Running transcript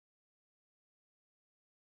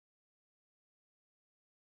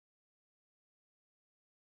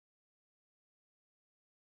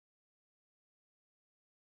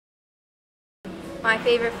My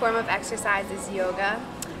favorite form of exercise is yoga.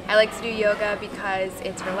 I like to do yoga because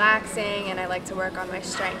it's relaxing and I like to work on my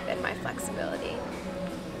strength and my flexibility.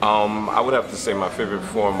 I would have to say my favorite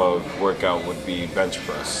form of workout would be bench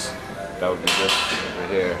press. That would be this over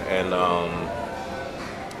here. And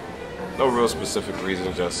no real specific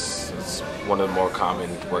reason, just it's one of the more common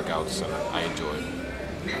workouts and I enjoy it.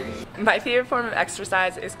 My favorite form of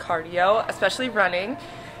exercise is cardio, especially running,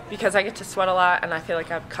 because I get to sweat a lot and I feel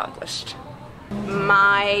like I've accomplished.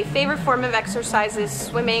 My favorite form of exercise is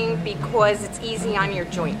swimming because it's easy on your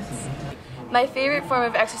joints. My favorite form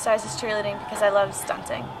of exercise is cheerleading because I love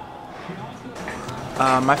stunting.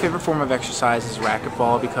 My favorite form of exercise is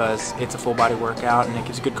racquetball because it's a full body workout and it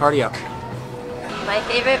gives good cardio. My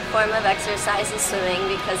favorite form of exercise is swimming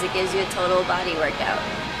because it gives you a total body workout.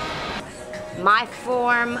 My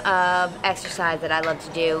form of exercise that I love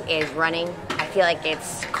to do is running. I feel like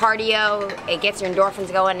it's cardio, it gets your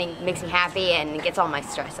endorphins going and makes me happy and it gets all my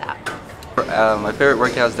stress out. My favorite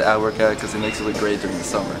workout is the ab workout because it makes it look great during the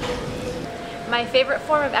summer. My favorite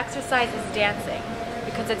form of exercise is dancing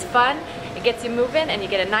because it's fun, it gets you moving, and you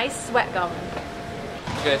get a nice sweat going.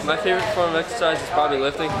 Okay, my favorite form of exercise is probably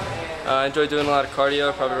lifting. I enjoy doing a lot of cardio.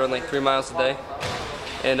 I probably run like 3 miles a day.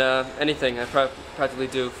 And anything, I practically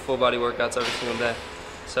do full body workouts every single day.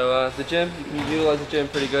 So the gym, you can utilize the gym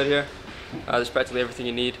pretty good here. There's practically everything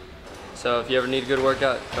you need. So if you ever need a good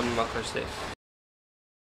workout, come to Montclair State.